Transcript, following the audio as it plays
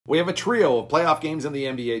We have a trio of playoff games in the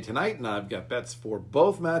NBA tonight, and I've got bets for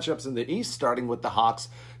both matchups in the East, starting with the Hawks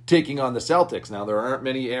taking on the Celtics. Now, there aren't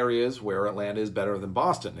many areas where Atlanta is better than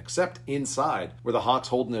Boston, except inside, where the Hawks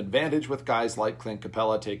hold an advantage with guys like Clint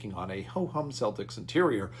Capella taking on a ho-hum Celtics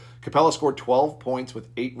interior. Capella scored 12 points with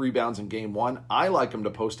 8 rebounds in Game 1. I like him to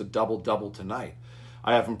post a double-double tonight.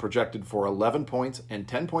 I have him projected for 11 points and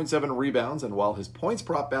 10.7 rebounds, and while his points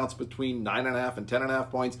prop bounced between 9.5 and 10.5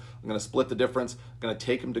 points, I'm going to split the difference. I'm going to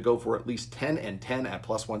take him to go for at least 10 and 10 at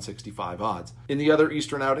plus 165 odds. In the other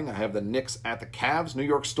Eastern outing, I have the Knicks at the Cavs. New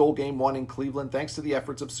York stole Game 1 in Cleveland thanks to the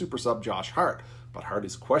efforts of super sub Josh Hart. But Hart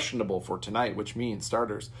is questionable for tonight, which means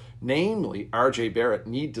starters, namely R.J. Barrett,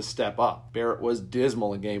 need to step up. Barrett was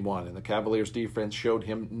dismal in Game 1, and the Cavaliers' defense showed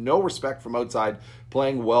him no respect from outside,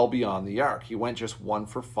 playing well beyond the arc. He went just 1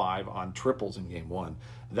 for 5 on triples in Game 1.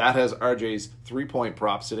 That has R.J.'s three-point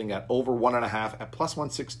prop sitting at over 1.5 at plus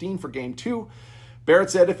 116 for Game 2.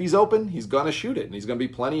 Barrett said if he's open, he's going to shoot it, and he's going to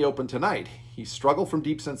be plenty open tonight. He struggled from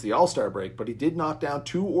deep since the All-Star break, but he did knock down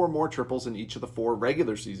 2 or more triples in each of the 4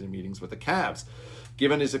 regular season meetings with the Cavs.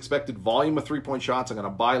 Given his expected volume of three-point shots, I'm going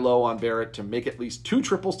to buy low on Barrett to make at least 2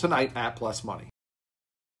 triples tonight at plus money.